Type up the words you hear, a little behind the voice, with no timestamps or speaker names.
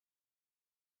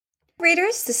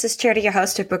Readers, this is Charity, your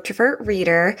host of Booktrovert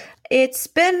Reader. It's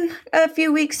been a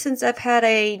few weeks since I've had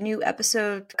a new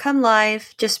episode come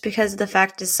live just because of the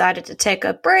fact I decided to take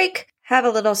a break, have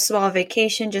a little small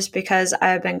vacation just because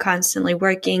I've been constantly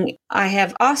working. I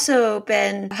have also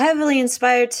been heavily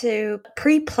inspired to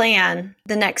pre-plan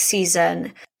the next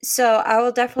season, so I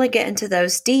will definitely get into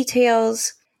those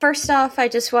details. First off, I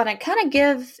just want to kind of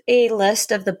give a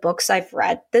list of the books I've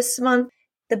read this month.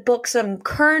 The books I'm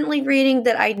currently reading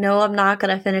that I know I'm not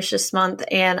going to finish this month,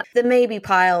 and the maybe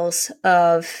piles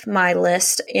of my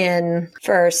list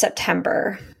for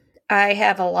September. I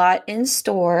have a lot in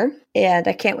store, and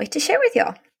I can't wait to share with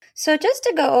y'all. So just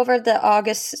to go over the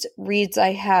August reads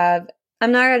I have,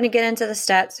 I'm not going to get into the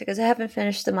stats because I haven't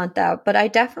finished the month out, but I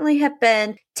definitely have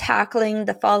been tackling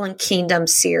the Fallen Kingdom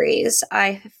series.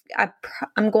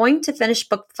 I'm going to finish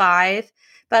book 5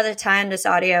 by the time this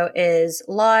audio is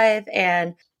live,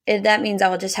 and that means I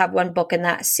will just have one book in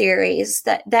that series.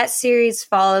 That series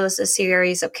follows a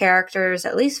series of characters,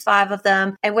 at least 5 of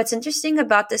them. And what's interesting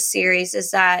about this series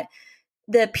is that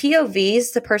the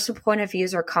POVs, the person point of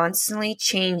views, are constantly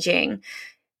changing.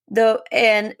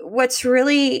 And what's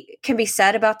really can be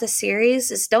said about the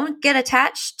series is don't get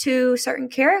attached to certain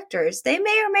characters. They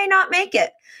may or may not make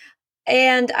it.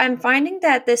 And I'm finding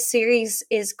that this series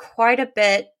is quite a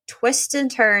bit twists and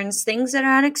turns, things that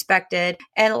are unexpected.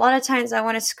 And a lot of times I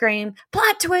want to scream,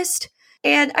 plot twist.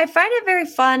 And I find it very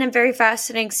fun and very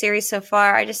fascinating series so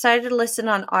far. I decided to listen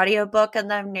on audiobook, and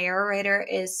the narrator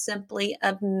is simply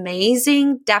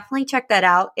amazing. Definitely check that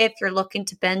out if you're looking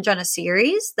to binge on a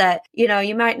series that,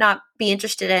 you might not be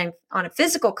interested in on a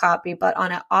physical copy, but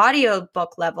on an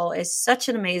audiobook level is such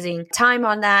an amazing time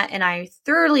on that. And I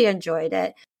thoroughly enjoyed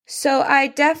it. So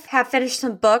I have finished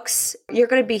some books you're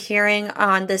going to be hearing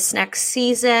on this next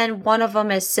season. One of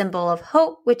them is Symbol of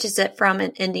Hope, which is from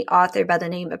an indie author by the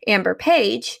name of Amber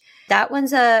Page. That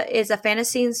one's is a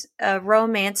fantasy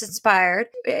romance inspired.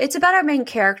 It's about our main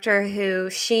character who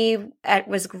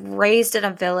was raised in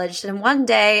a village. And one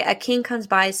day a king comes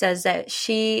by and says that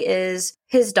she is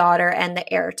his daughter and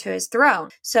the heir to his throne.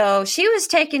 So she was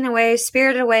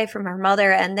spirited away from her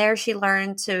mother. And there she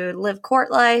learned to live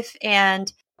court life.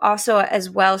 And also, as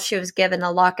well, she was given a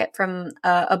locket from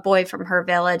a boy from her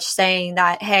village saying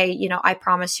that, hey, I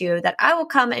promise you that I will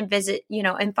come and visit,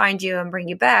 and find you and bring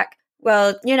you back.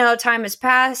 Well, time has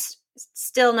passed.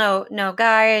 Still no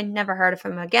guy. Never heard of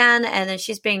him again. And then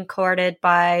she's being courted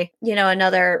by,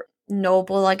 another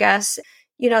noble, I guess.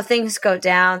 Things go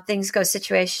down, things go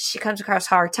situations. She comes across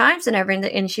hard times and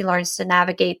everything, and she learns to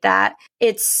navigate that.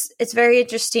 It's very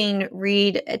interesting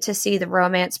read to see the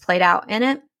romance played out in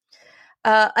it.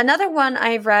 Another one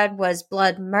I read was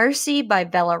Blood Mercy by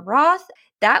Bella Roth.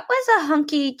 That was a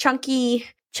hunky, chunky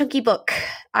book.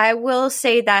 I will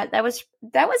say that was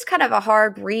kind of a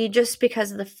hard read just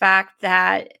because of the fact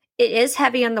that it is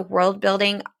heavy on the world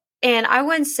building. And I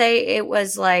wouldn't say it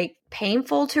was like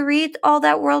painful to read all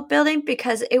that world building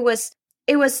because it was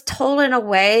told in a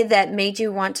way that made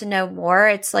you want to know more.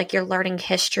 It's like you're learning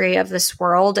history of this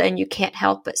world and you can't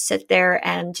help but sit there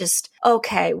and just,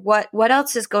 okay, what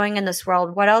else is going in this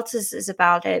world? What else is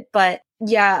about it? But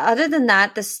yeah, other than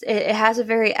that, it has a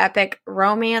very epic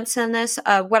romance in this.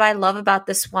 What I love about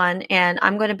this one, and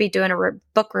I'm going to be doing a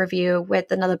book review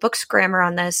with another Bookstagrammar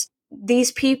on this.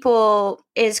 These people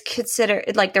is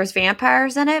considered like there's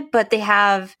vampires in it, but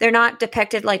they're not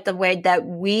depicted like the way that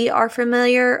we are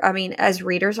familiar. I mean, as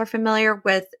readers are familiar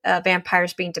with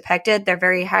vampires being depicted. They're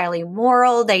very highly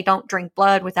moral. They don't drink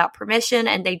blood without permission,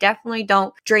 and they definitely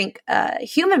don't drink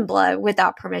human blood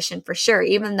without permission for sure,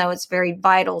 even though it's very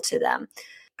vital to them.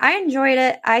 I enjoyed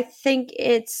it. I think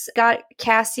it's got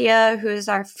Cassia, who's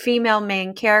our female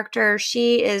main character.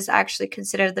 She is actually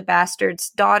considered the bastard's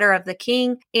daughter of the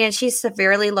king, and she's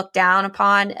severely looked down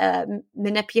upon,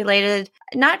 manipulated,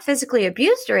 not physically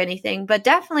abused or anything, but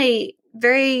definitely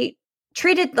very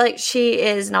treated like she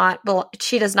does not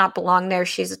belong there.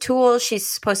 She's a tool. She's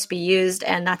supposed to be used,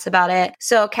 and that's about it.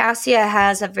 So Cassia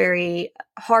has a very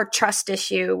hard trust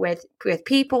issue with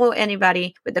people,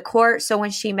 anybody, with the court. So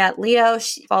when she met Leo,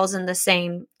 she falls in the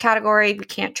same category. We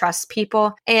can't trust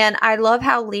people. And I love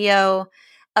how Leo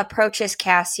approaches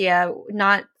Cassia,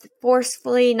 not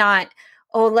forcefully, not,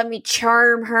 oh, let me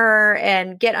charm her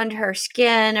and get under her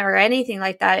skin or anything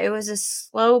like that. It was a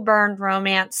slow burn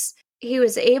romance. He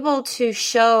was able to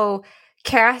show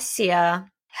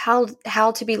Cassia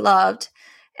how to be loved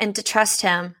and to trust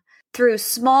him through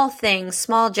small things,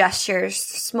 small gestures,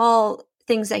 small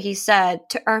things that he said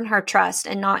to earn her trust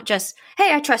and not just,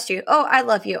 hey, I trust you. Oh, I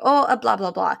love you. Oh, blah,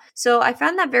 blah, blah. So I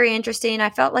found that very interesting. I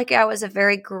felt like it was a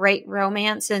very great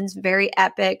romance and very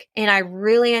epic, and I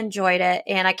really enjoyed it,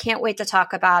 and I can't wait to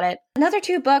talk about it. Another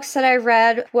 2 books that I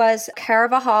read was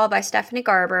Caraval by Stephanie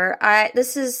Garber.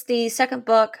 This is the second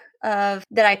book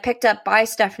that I picked up by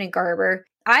Stephanie Garber.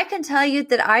 I can tell you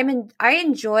that I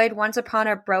enjoyed Once Upon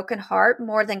a Broken Heart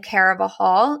more than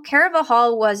Caraval.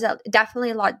 Caraval was definitely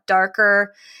a lot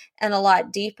darker and a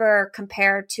lot deeper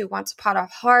compared to Once Upon a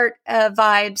Heart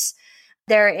vibes.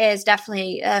 There is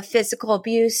definitely physical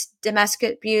abuse,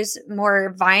 domestic abuse,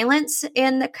 more violence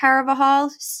in the Caraval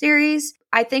series.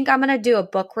 I think I'm going to do a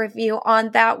book review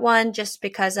on that one just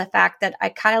because of the fact that I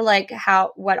kind of like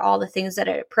what all the things that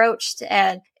it approached,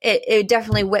 and it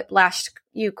definitely whiplashed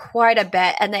you quite a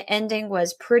bit, and the ending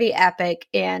was pretty epic,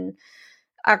 and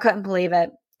I couldn't believe it.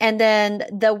 And then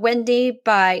The Wendy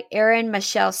by Erin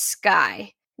Michelle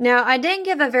Skye. Now, I didn't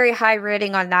give a very high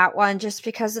rating on that one just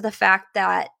because of the fact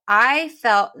that I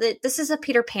felt that this is a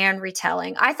Peter Pan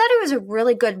retelling. I thought it was a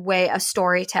really good way of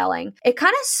storytelling. It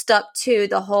kind of stuck to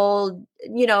the whole,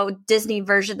 Disney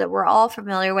version that we're all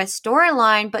familiar with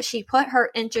storyline, but she put her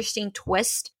interesting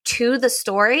twist to the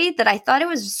story that I thought it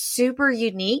was super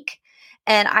unique.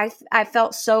 And I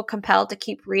felt so compelled to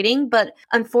keep reading, but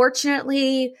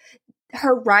unfortunately,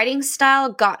 her writing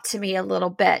style got to me a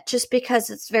little bit just because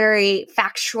it's very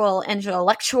factual and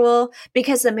intellectual,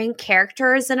 because the main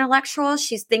character is intellectual.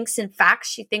 She thinks in facts.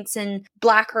 She thinks in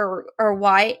black or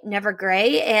white, never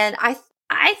gray. And I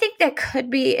think that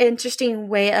could be an interesting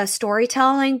way of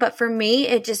storytelling. But for me,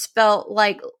 it just felt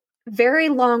like very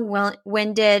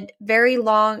long-winded, very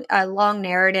long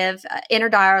narrative, inner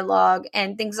dialogue,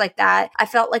 and things like that. I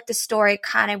felt like the story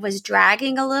kind of was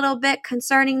dragging a little bit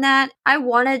concerning that. I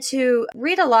wanted to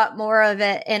read a lot more of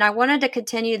it, and I wanted to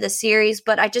continue the series,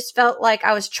 but I just felt like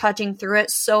I was trudging through it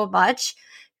so much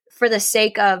for the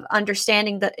sake of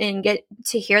understanding and get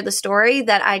to hear the story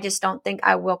that I just don't think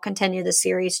I will continue the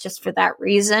series just for that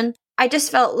reason. I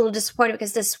just felt a little disappointed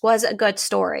because this was a good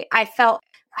story. I felt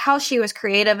how she was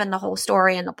creative in the whole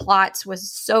story and the plots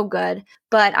was so good,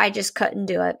 but I just couldn't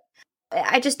do it.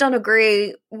 I just don't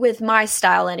agree with my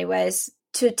style anyways,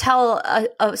 to tell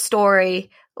a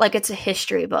story like it's a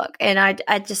history book. And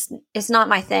I just, it's not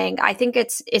my thing. I think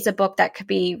it's a book that could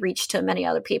be reached to many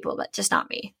other people, but just not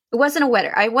me. It wasn't a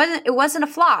winner. It wasn't a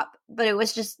flop, but it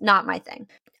was just not my thing.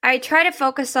 I try to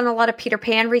focus on a lot of Peter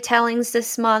Pan retellings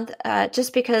this month,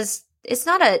 just because it's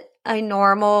not a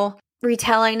normal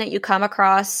retelling that you come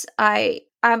across. I've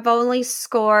only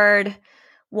scored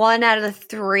 1 out of the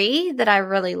 3 that I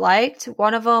really liked.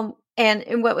 One of them,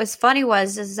 and what was funny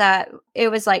is that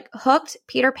it was like Hooked,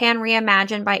 Peter Pan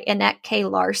Reimagined by Annette K.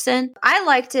 Larson. I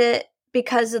liked it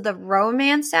because of the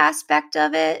romance aspect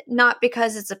of it, not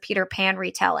because it's a Peter Pan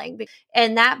retelling.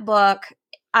 In that book,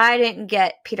 I didn't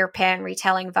get Peter Pan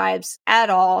retelling vibes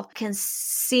at all. Can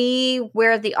see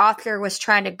where the author was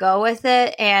trying to go with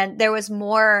it, and there was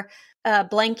more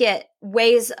blanket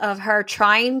ways of her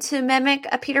trying to mimic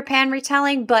a Peter Pan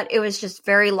retelling, but it was just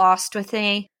very lost with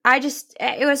me.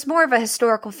 It was more of a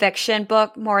historical fiction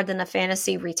book more than a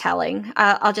fantasy retelling.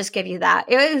 I'll just give you that.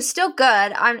 It was still good.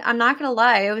 I'm not going to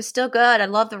lie. It was still good. I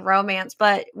love the romance,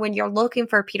 but when you're looking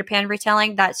for a Peter Pan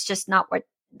retelling, that's just not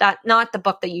the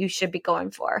book that you should be going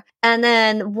for. And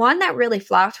then one that really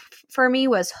flopped for me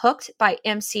was Hooked by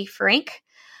MC Frank.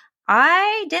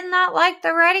 I did not like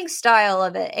the writing style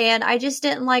of it, and I just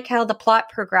didn't like how the plot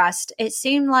progressed. It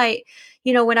seemed like,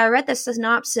 when I read the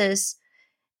synopsis,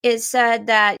 it said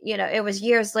that, it was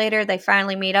years later they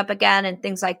finally meet up again and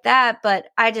things like that, but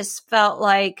I just felt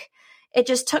like it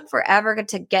just took forever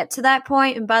to get to that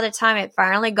point, and by the time it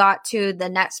finally got to the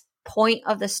next point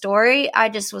of the story, I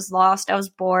just was lost. I was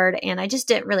bored, and I just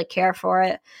didn't really care for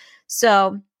it.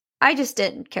 So I just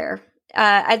didn't care.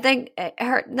 I think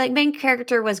the main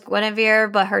character was Guinevere,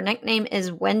 but her nickname is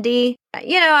Wendy.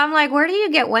 I'm like, where do you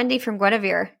get Wendy from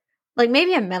Guinevere? Like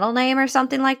maybe a middle name or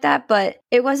something like that, but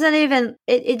it wasn't even,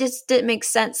 it just didn't make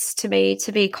sense to me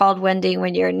to be called Wendy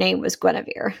when your name was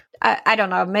Guinevere. I don't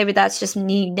know. Maybe that's just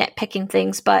me nitpicking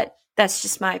things, but that's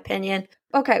just my opinion.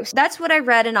 Okay, so that's what I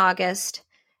read in August.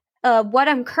 What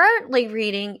I'm currently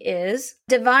reading is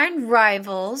Divine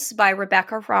Rivals by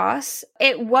Rebecca Ross.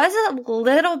 It was a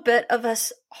little bit of a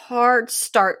hard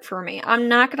start for me. I'm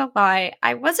not going to lie.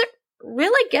 I wasn't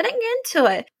really getting into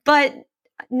it. But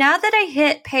now that I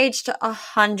hit page to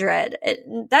 100,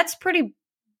 that's pretty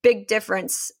big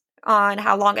difference on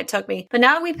how long it took me. But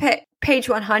now we hit page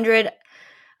 100,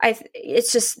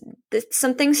 it's just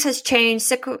some things has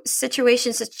changed,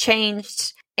 situations has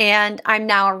changed, And I'm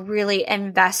now really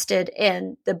invested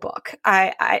in the book.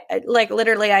 I like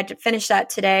literally, I finished that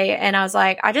today and I was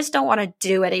like, I just don't want to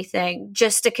do anything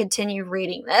just to continue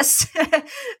reading this.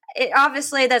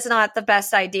 Obviously, that's not the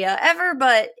best idea ever,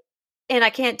 and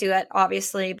I can't do it,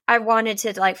 obviously. I wanted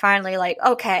to like finally like,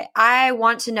 okay, I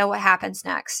want to know what happens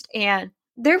next. And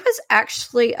there was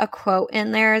actually a quote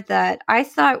in there that I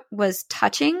thought was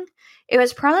touching. It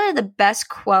was probably the best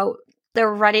quote. They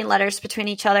were writing letters between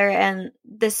each other, and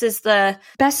this is the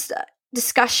best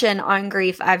discussion on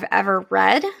grief I've ever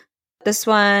read. This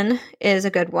one is a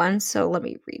good one, so let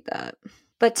me read that.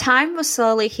 But time will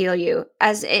slowly heal you,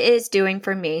 as it is doing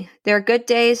for me. There are good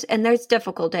days and there's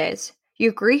difficult days.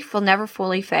 Your grief will never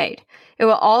fully fade. It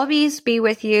will always be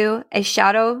with you, a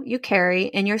shadow you carry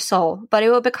in your soul, but it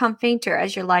will become fainter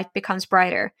as your life becomes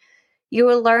brighter. You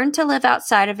will learn to live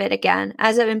outside of it again,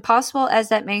 as impossible as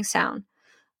that may sound.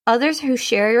 Others who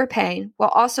share your pain will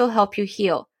also help you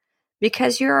heal.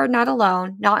 Because you are not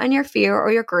alone, not in your fear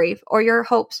or your grief or your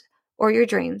hopes or your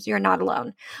dreams, you're not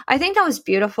alone. I think that was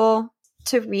beautiful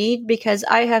to read because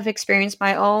I have experienced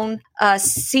my own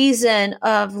season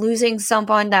of losing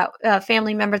someone, that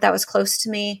family member that was close to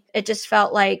me. It just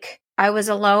felt like I was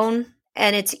alone,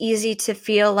 and it's easy to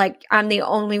feel like I'm the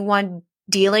only one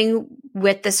dealing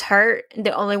with this hurt,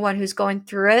 the only one who's going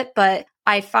through it. But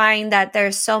I find that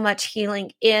there's so much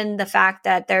healing in the fact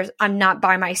that I'm not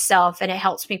by myself, and it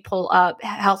helps me pull up, it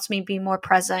helps me be more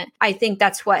present. I think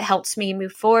that's what helps me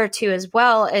move forward too as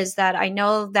well, is that I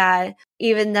know that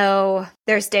even though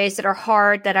there's days that are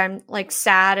hard, that I'm like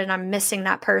sad and I'm missing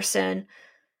that person,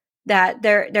 that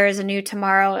there is a new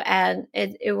tomorrow, and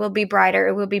it will be brighter,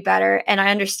 it will be better. And I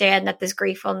understand that this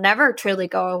grief will never truly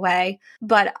go away,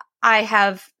 but I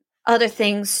have other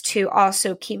things to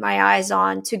also keep my eyes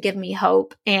on to give me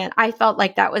hope. And I felt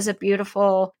like that was a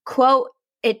beautiful quote.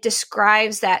 It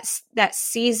describes that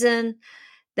season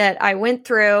that I went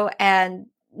through, and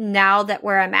now that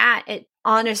where I'm at, it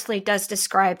honestly does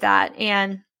describe that.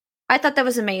 And I thought that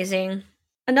was amazing.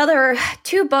 Another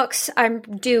 2 books I'm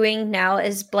doing now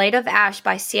is Blade of Ash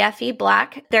by CFE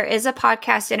Black. There is a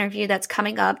podcast interview that's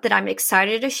coming up that I'm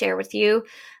excited to share with you.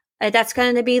 That's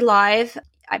going to be live,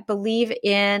 I believe,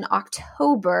 in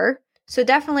October. So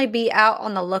definitely be out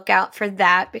on the lookout for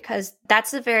that, because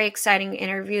that's a very exciting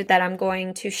interview that I'm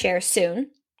going to share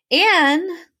soon. And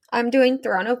I'm doing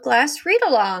Throne of Glass read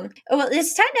along. Well,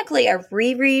 it's technically a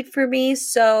reread for me,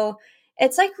 so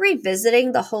it's like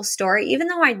revisiting the whole story, even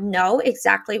though I know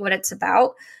exactly what it's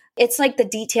about. It's like the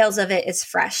details of it is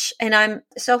fresh. And I'm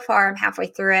halfway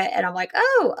through it, and I'm like,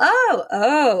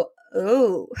 oh.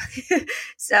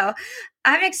 So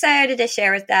I'm excited to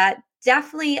share with that.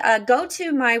 Definitely go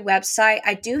to my website.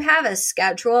 I do have a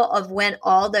schedule of when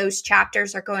all those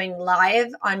chapters are going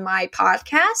live on my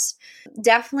podcast.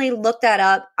 Definitely look that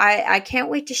up. I can't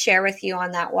wait to share with you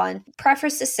on that one.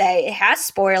 Preface to say, it has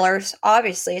spoilers.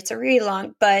 Obviously, it's a read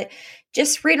along, but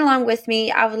just read along with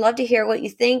me. I would love to hear what you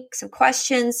think, some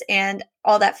questions, and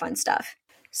all that fun stuff.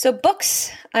 So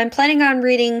books I'm planning on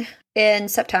reading in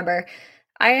September.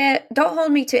 Don't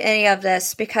hold me to any of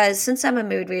this, because since I'm a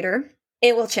mood reader,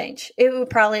 it will change. It will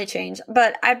probably change.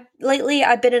 But lately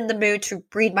I've been in the mood to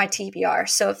read my TBR.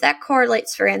 So if that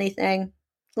correlates for anything,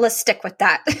 let's stick with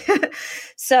that.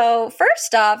 So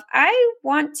first off, I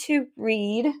want to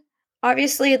read,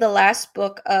 obviously, the last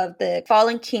book of the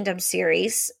Fallen Kingdom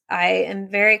series. I am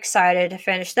very excited to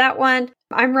finish that one.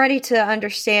 I'm ready to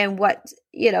understand what's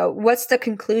the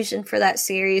conclusion for that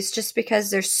series, just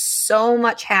because there's so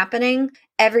much happening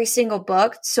every single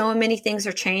book. So many things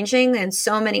are changing, and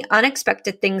so many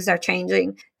unexpected things are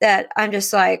changing, that I'm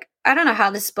just like, I don't know how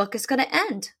this book is going to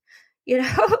end.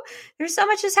 There's so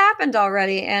much has happened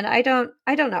already, and I don't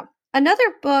know. Another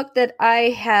book that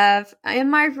I have in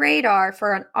my radar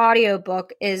for an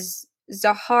audiobook is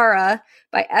Zahara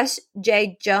by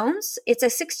S.J. Jones. It's a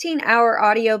 16-hour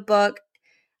audiobook.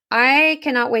 I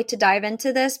cannot wait to dive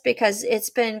into this, because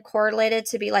it's been correlated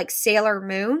to be like Sailor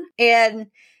Moon. And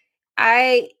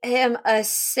I am a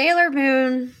Sailor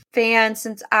Moon fan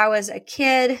since I was a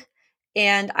kid.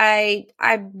 And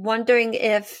I'm wondering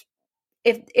if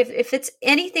it's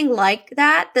anything like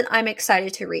that, then I'm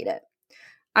excited to read it.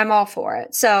 I'm all for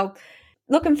it. So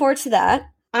looking forward to that.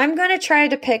 I'm going to try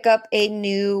to pick up a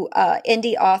new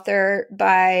indie author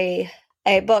by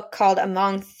a book called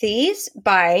Among Thieves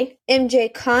by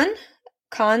MJ Khan.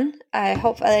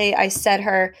 Hopefully I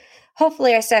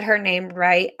said her name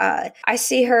right. I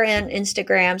see her in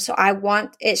Instagram, so I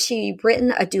want it. She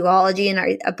written a duology, and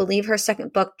I believe her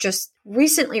second book just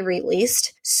recently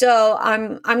released. So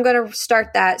I'm going to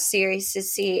start that series to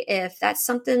see if that's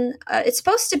something. It's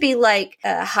supposed to be like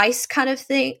a heist kind of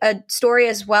thing, a story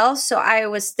as well. So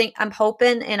I'm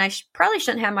hoping, and I probably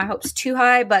shouldn't have my hopes too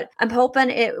high, but I'm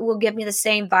hoping it will give me the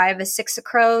same vibe as Six of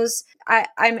Crows.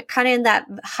 I'm kind of in that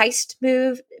heist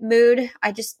mood.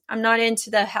 I'm not into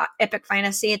the epic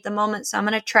fantasy at the moment, so I'm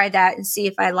going to try that and see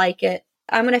if I like it.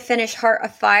 I'm going to finish Heart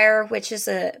of Fire, which is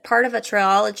a part of a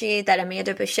trilogy that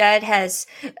Amanda Bouchette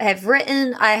have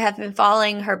written. I have been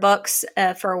following her books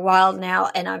for a while now,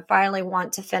 and I finally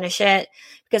want to finish it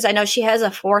because I know she has a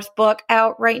 4th book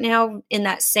out right now in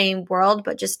that same world,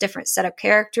 but just different set of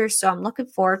characters. So I'm looking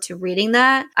forward to reading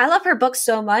that. I love her book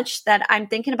so much that I'm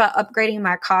thinking about upgrading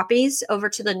my copies over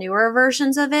to the newer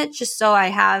versions of it, just so I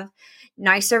have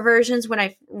nicer versions. When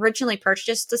I originally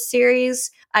purchased the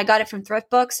series, I got it from Thrift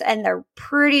Books, and they're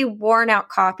pretty worn out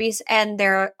copies, and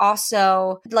they're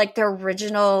also like the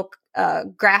original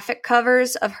graphic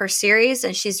covers of her series,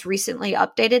 and she's recently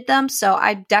updated them. So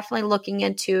I'm definitely looking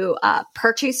into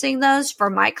purchasing those for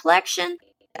my collection.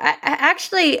 I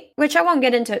actually, which I won't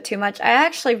get into it too much, I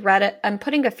actually read it. I'm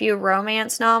putting a few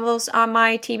romance novels on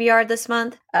my TBR this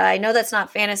month. I know that's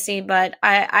not fantasy, but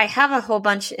I have a whole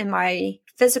bunch in my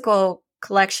physical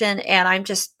collection, and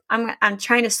I'm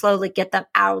trying to slowly get them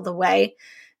out of the way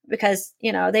because,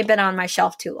 they've been on my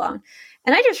shelf too long.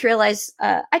 And I just realized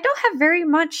I don't have very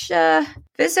much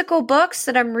physical books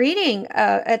that I'm reading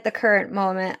at the current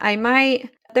moment.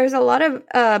 There's a lot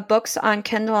of books on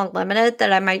Kindle Unlimited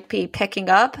that I might be picking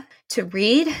up to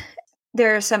read.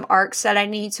 There are some arcs that I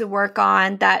need to work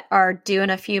on that are due in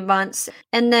a few months.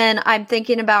 And then I'm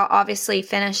thinking about obviously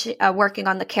working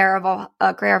on the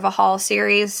Greyerville Hall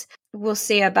series. We'll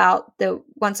see about the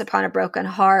Once Upon a Broken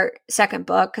Heart 2nd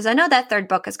book, because I know that 3rd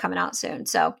book is coming out soon.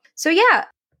 So yeah,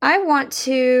 I want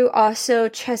to also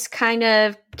just kind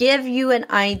of give you an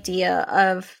idea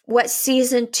of what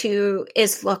season 2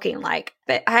 is looking like.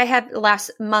 But I have the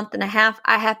last month and a half,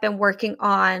 I have been working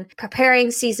on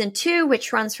preparing season 2,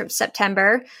 which runs from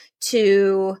September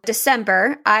to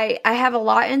December. I have a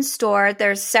lot in store.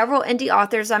 There's several indie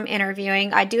authors I'm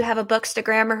interviewing. I do have a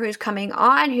Bookstagrammer who's coming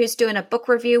on, who's doing a book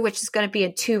review, which is going to be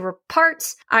in 2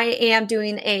 parts. I am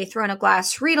doing a Throne of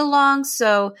Glass read-along,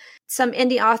 so some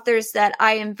indie authors that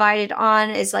I invited on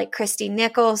is like Christy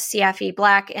Nichols, CFE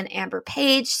Black, and Amber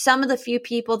Page. Some of the few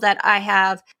people that I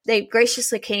have, they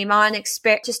graciously came on,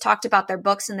 just talked about their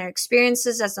books and their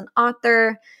experiences as an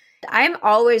author. I'm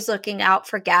always looking out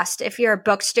for guests. If you're a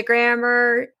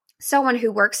Bookstagrammer, someone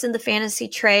who works in the fantasy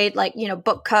trade, like,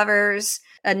 book covers,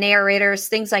 narrators,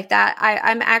 things like that,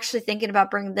 I'm actually thinking about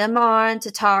bringing them on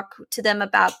to talk to them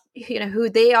about, who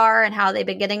they are and how they've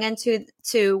been getting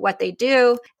into what they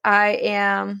do. I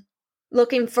am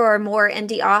looking for more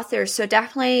indie authors. So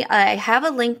definitely I have a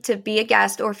link to be a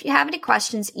guest, or if you have any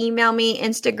questions, email me,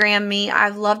 Instagram me.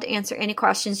 I'd love to answer any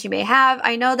questions you may have.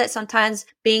 I know that sometimes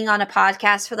being on a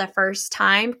podcast for the first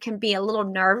time can be a little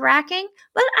nerve-wracking,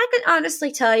 but I can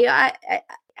honestly tell you, I'm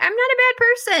not a bad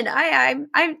person.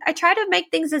 I try to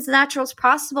make things as natural as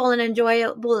possible and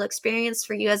enjoyable experience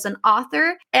for you as an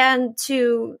author, and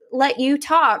to let you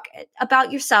talk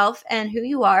about yourself and who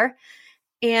you are.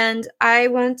 And I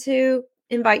want to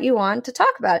invite you on to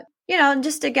talk about it, and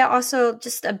just to get also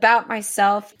just about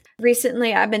myself.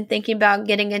 Recently, I've been thinking about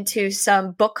getting into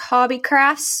some book hobby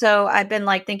crafts. So I've been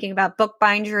thinking about book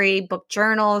bindery, book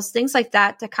journals, things like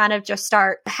that, to kind of just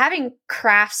start having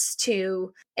crafts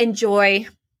to enjoy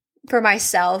for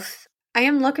myself. I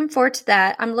am looking forward to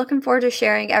that. I'm looking forward to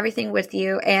sharing everything with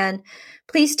you. And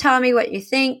please tell me what you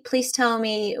think. Please tell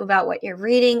me about what you're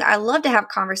reading. I love to have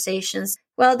conversations.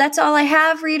 Well, that's all I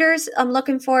have, readers. I'm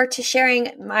looking forward to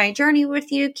sharing my journey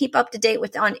with you. Keep up to date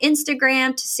on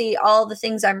Instagram to see all the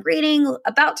things I'm reading,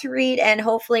 about to read, and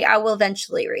hopefully I will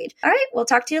eventually read. All right, we'll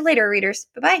talk to you later, readers.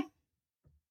 Bye-bye.